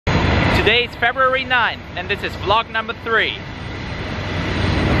Today is February 9th and this is vlog number 3.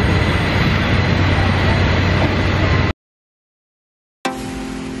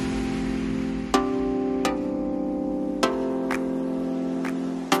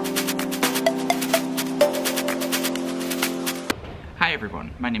 Hi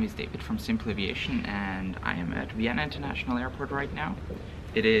everyone, my name is David from Simple Aviation and I am at Vienna International Airport right now.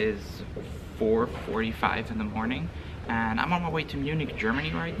 It is 4:45 in the morning and I'm on my way to Munich,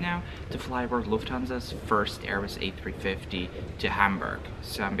 Germany right now to fly aboard Lufthansa's first Airbus A350 to Hamburg.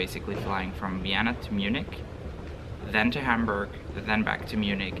 So I'm basically flying from Vienna to Munich, then to Hamburg, then back to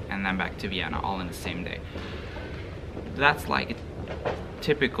Munich, and then back to Vienna all in the same day. That's like a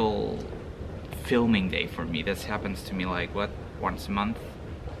typical filming day for me. This happens to me like, what, once a month?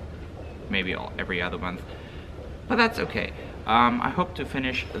 Maybe every other month. But that's okay. I hope to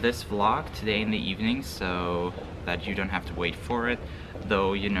finish this vlog today in the evening so that you don't have to wait for it.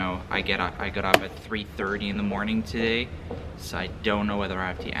 Though, you know, I got up at 3:30 in the morning today, so I don't know whether I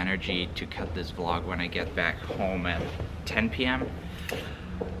have the energy to cut this vlog when I get back home at 10 p.m.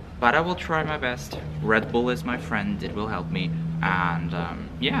 But I will try my best. Red Bull is my friend, it will help me. And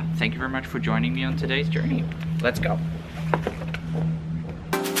yeah, thank you very much for joining me on today's journey. Let's go.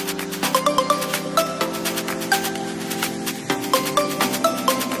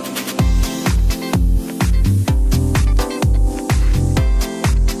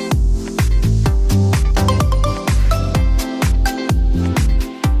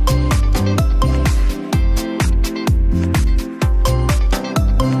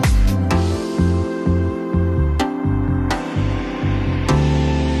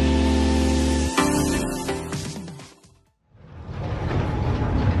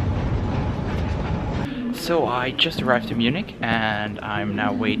 So I just arrived in Munich and I'm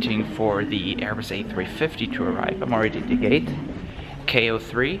now waiting for the Airbus A350 to arrive. I'm already at the gate,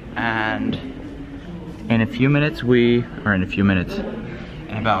 KO3, and in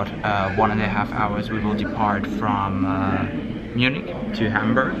about 1.5 hours we will depart from Munich to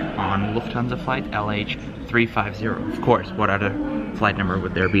Hamburg on Lufthansa flight LH350. Of course, what other flight number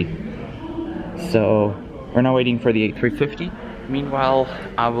would there be? So we're now waiting for the A350. Meanwhile,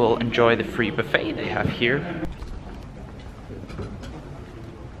 I will enjoy the free buffet they have here.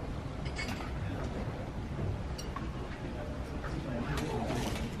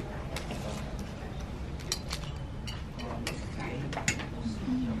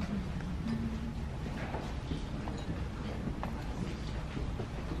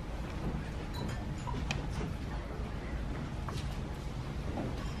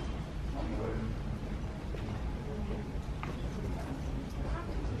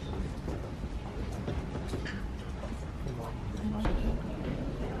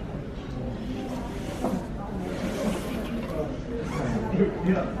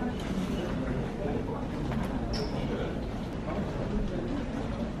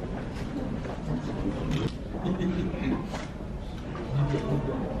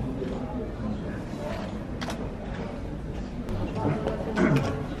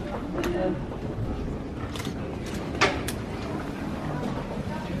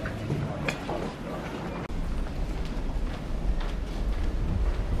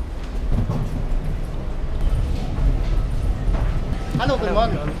 Hallo, guten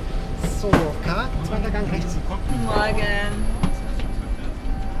Morgen. So, K, zweiter Gang rechts. Guten Morgen.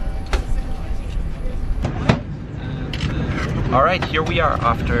 Alright, here we are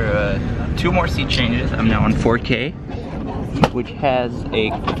after 2 more seat changes. I'm now on 4K, which has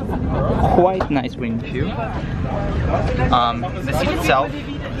a quite nice wing view. The seat itself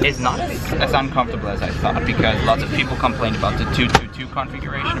is not as uncomfortable as I thought because lots of people complained about the 222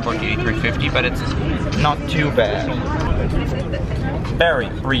 configuration aboard the A350, but it's not too bad. Very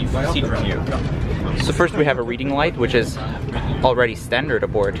brief seat review. So first we have a reading light, which is already standard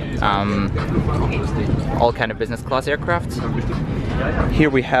aboard all kind of business class aircrafts. Here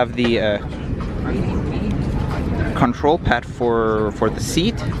we have the control pad for the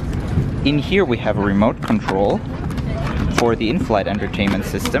seat. In here we have a remote control for the in-flight entertainment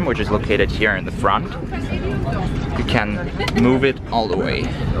system, which is located here in the front. You can move it all the way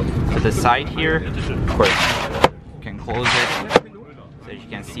to the side here. Of course, you can close it so that you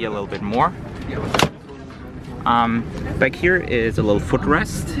can see a little bit more. Back here is a little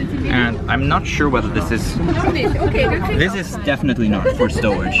footrest, and I'm not sure whether this is definitely not for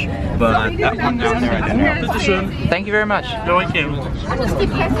stowage, but that one down there I don't know. Thank you very much.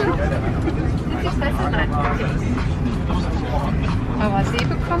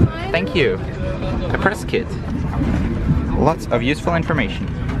 Thank you. A press kit. Lots of useful information.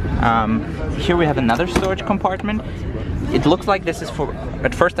 Here we have another storage compartment. it looks like this is for,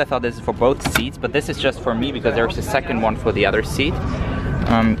 at first I thought this is for both seats, but this is just for me because there's a second one for the other seat.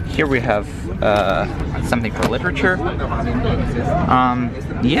 Here we have something for literature.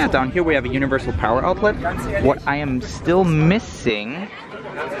 Yeah, down here we have a universal power outlet. What I am still missing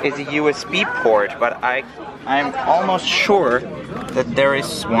is a USB port, but I'm almost sure that there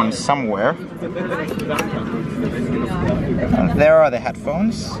is one somewhere. And there are the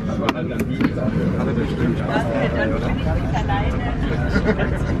headphones.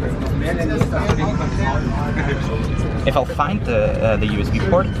 If I'll find the USB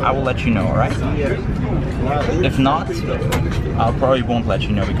port, I will let you know, alright? If not, I'll probably won't let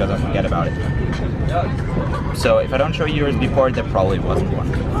you know because I'll forget about it. So if I don't show you a USB port, there probably wasn't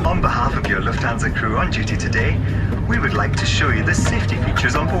one. On behalf of your Lufthansa crew on duty today, we would like to show you the safety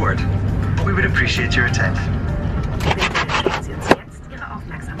features on board. We would appreciate your attention.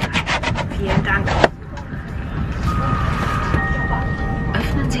 Vielen Dank.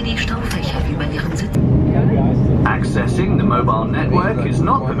 Öffnen Sie die Staufächer über Ihren Sitz. Accessing the mobile network is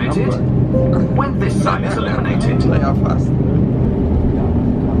not permitted when this sign is eliminated.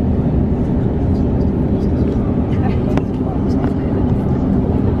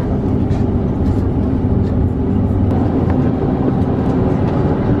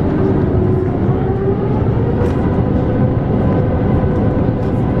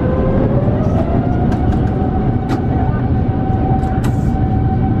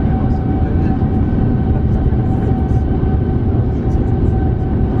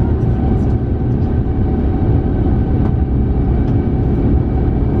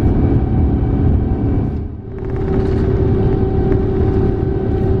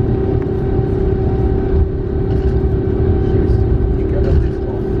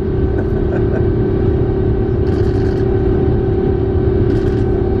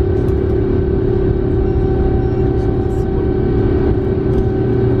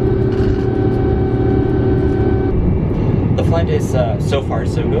 So far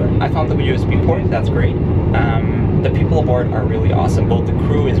so good. I found the USB port, that's great. The people aboard are really awesome. Both the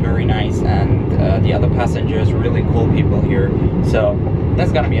crew is very nice and the other passengers, really cool people here. So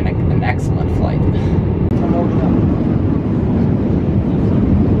that's gonna be an excellent flight.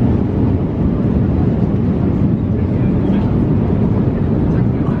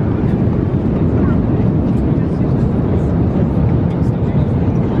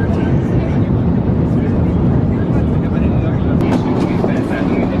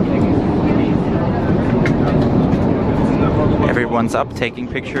 Everyone's up taking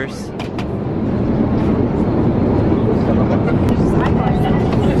pictures.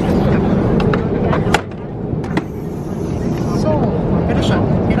 So, bitteschön.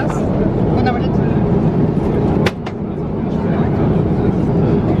 Geht das? Wunderbar.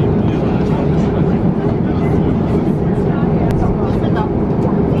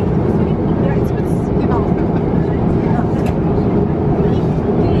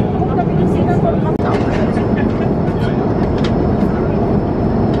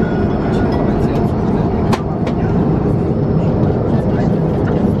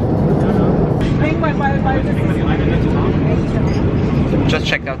 Just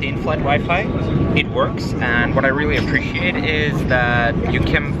checked out the Inflight Wi-Fi. It works, and what I really appreciate is that you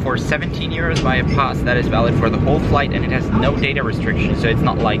can, for 17 euros, buy a pass that is valid for the whole flight, and it has no data restriction, so it's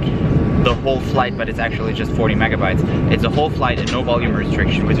not like the whole flight, but it's actually just 40 megabytes. It's a whole flight and no volume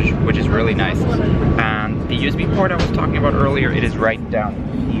restriction, which is really nice. And the USB port I was talking about earlier, it is right down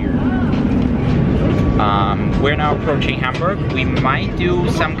here. We're now approaching Hamburg. We might do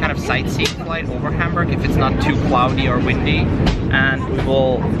some kind of sightseeing flight over Hamburg if it's not too cloudy or windy, and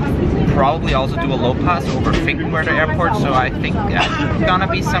we'll probably also do a low pass over Finkenwerder Airport, so I think gonna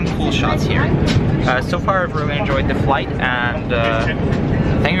be some cool shots here. So far I've really enjoyed the flight, and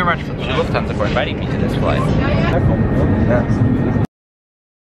thank you very much to Lufthansa for inviting me to this flight.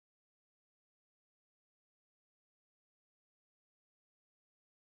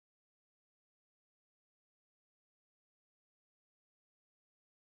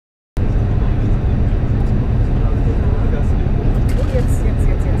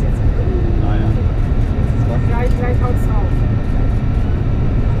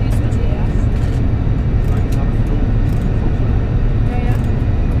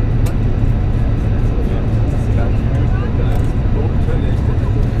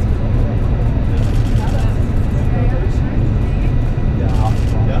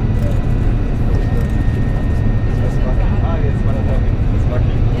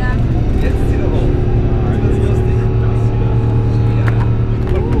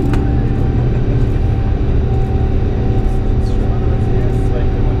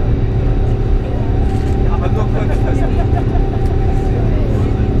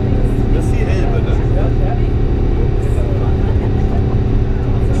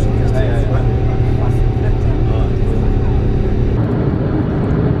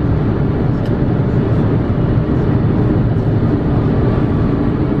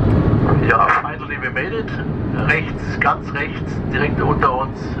 Bild rechts, ganz rechts, direkt unter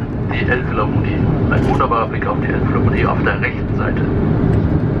uns die Elbphilharmonie. Ein wunderbarer Blick auf die Elbphilharmonie auf der rechten Seite.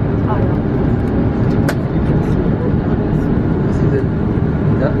 Was ist denn?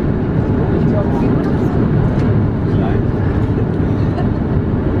 Ja?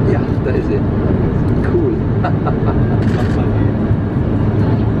 Ja, da ist sie. Cool.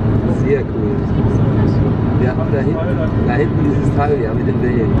 Sehr cool. Ja, da hinten dieses Teil, ja, mit dem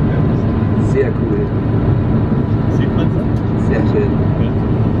Wellen. Sehr cool. Sieht man Sehr schön.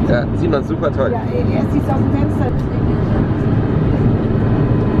 Ja, sieht man super toll. Ja, erst sieht es aus dem Fenster.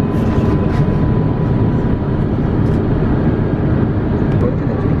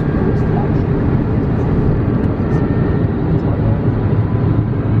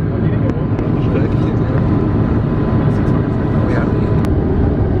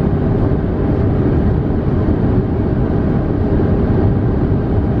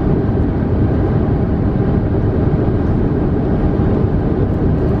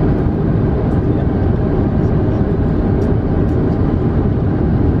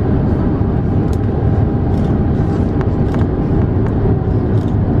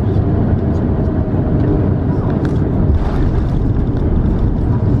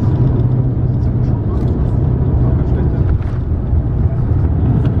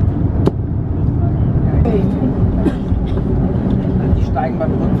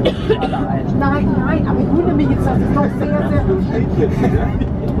 Nein, aber ich wundere mich jetzt, das ist doch sehr, sehr...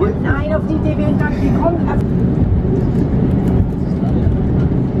 Nein, auf die Idee wäre ich gar nicht gekommen.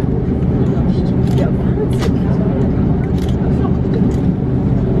 Ja, Wahnsinn.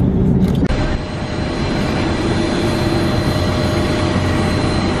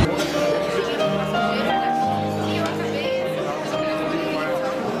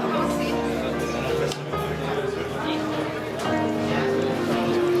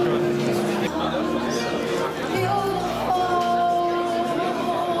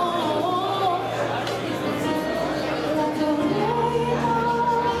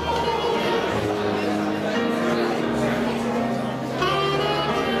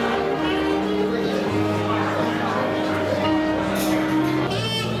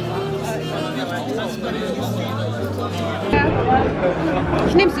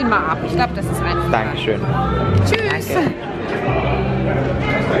 Ich nehme es Ihnen mal ab. Ich glaube, das ist einfach. Dankeschön. Tschüss. Danke.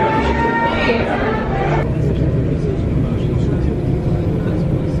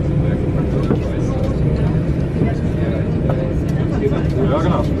 Ja,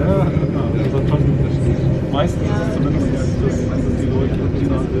 genau. Meistens ist es zumindest, dass die Leute, die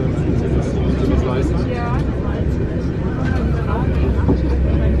das leisten.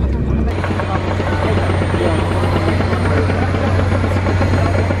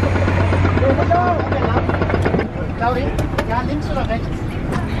 Claudi, ja, links oder rechts?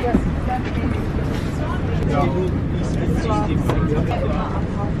 Ja.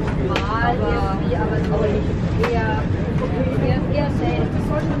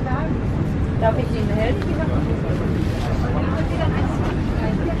 Darf ich Ihnen helfen?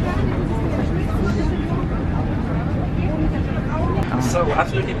 So,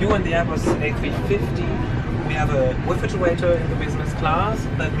 absolutely new in the Airbus A350, we have a refrigerator in the business class.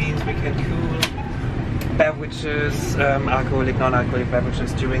 That means we can cool beverages, alcoholic, non-alcoholic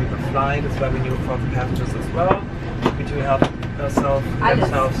beverages during the flight. It's very new for the passengers as well. We do help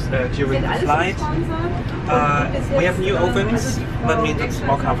themselves during the flight. We have new ovens. That means it's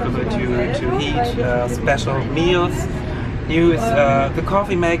more comfortable to heat special meals. New is the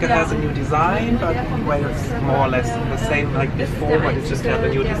coffee maker has a new design, but anyway it's more or less the same like before, but it just has a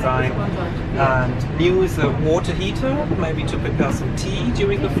new design. And new is a water heater, maybe to prepare some tea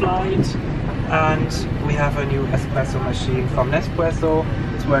during the flight. And we have a new espresso machine from Nespresso.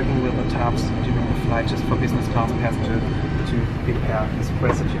 It's working with the taps during the flight, just for business class passengers to prepare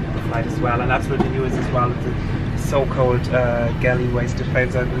espresso during the flight as well. And absolutely new is as well the so-called galley wasted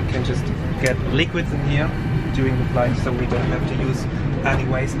pails, that we can just get liquids in here during the flight, so we don't have to use any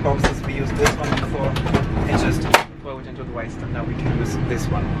waste boxes. We used this one before and just throw it into the waste, and now we can use this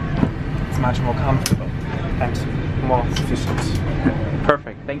one. It's much more comfortable and more sufficient.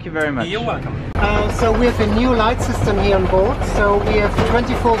 Perfect. Thank you very much. You're welcome. So we have a new light system here on board. So we have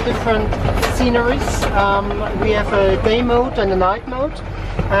 24 different sceneries. We have a day mode and a night mode.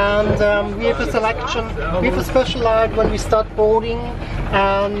 And we have a selection. We have a special light when we start boarding,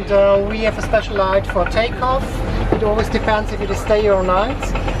 and we have a special light for takeoff. It always depends if it is day or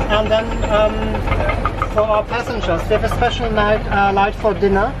night. And then for our passengers, we have a special light for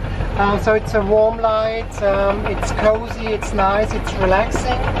dinner. So it's a warm light, it's cozy, it's nice, it's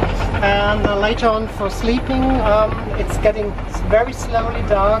relaxing. And later on for sleeping, it's getting very slowly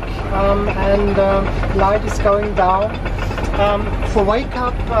dark, and light is going down. For wake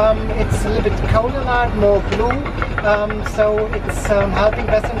up, it's a little bit colder light, more blue, so it's helping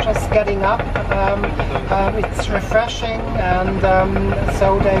passengers getting up. It's refreshing, and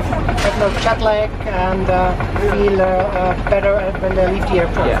so they have no jet lag and feel better when they leave the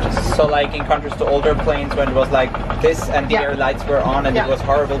airport. Yeah. So like in contrast to older planes when it was like this and the air lights were on and it was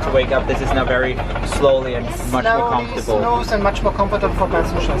horrible to wake up, this is now very slowly and much more comfortable. Smooth and much more comfortable for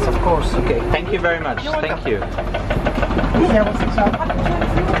passengers, of course. Okay, thank you very much. Thank you. Servus, ciao.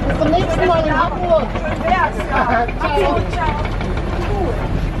 Bis zum nächsten Mal in Hamburg.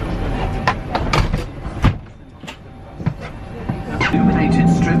 Illuminated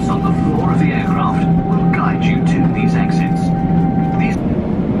strips on the floor of the aircraft will guide you to these exits.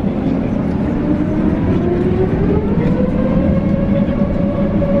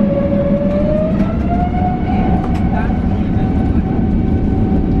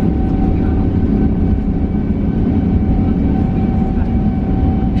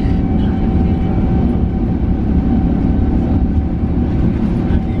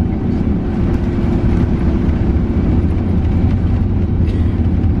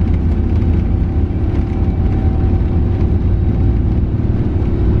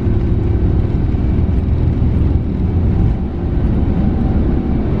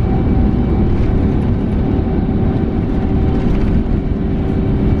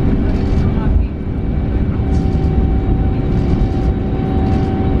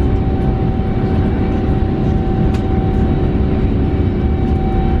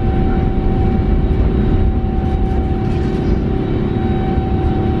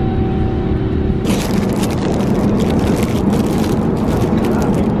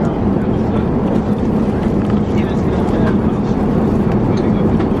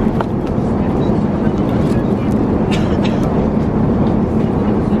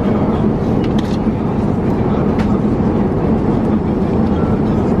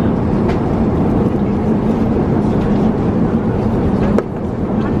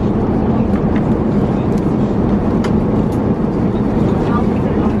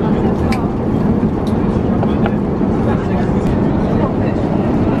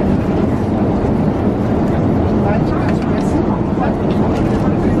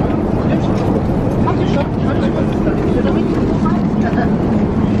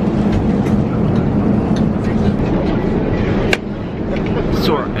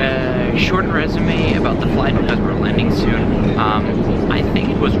 Short resume about the flight because we're landing soon. I think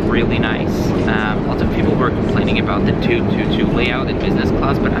it was really nice. Lots of people were complaining about the 222 layout in business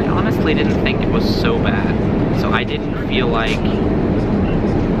class, but I honestly didn't think it was so bad. So I didn't feel like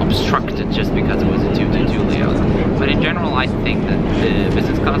obstructed just because it was a 222 layout. But in general, I think that the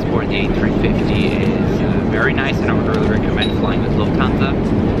business class for the A350 is very nice, and I would really recommend flying with Lufthansa.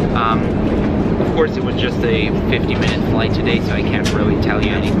 Of course, it was just a 50-minute flight today, so I can't really tell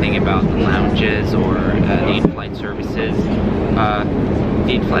you anything about the lounges or the in-flight services.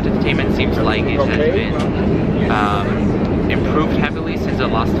 The in-flight entertainment seems like it has been improved heavily since the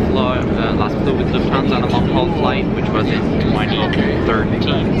last flew with Lufthansa on a long-haul flight, which was in 2013,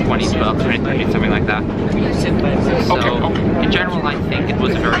 2012, 2013, something like that. So, in general, I think it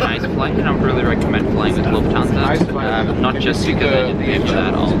was a very nice flight, and I would really recommend flying with Lufthansa. Not just because I didn't pay for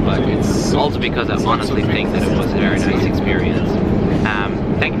that at all, but also because I honestly think that it was a very nice experience.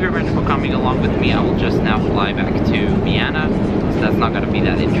 Thank you very much for coming along with me. I will just now fly back to Vienna, so that's not going to be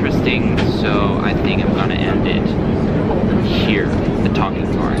that interesting, so I think I'm going to end it here, the talking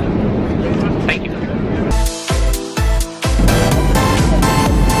part.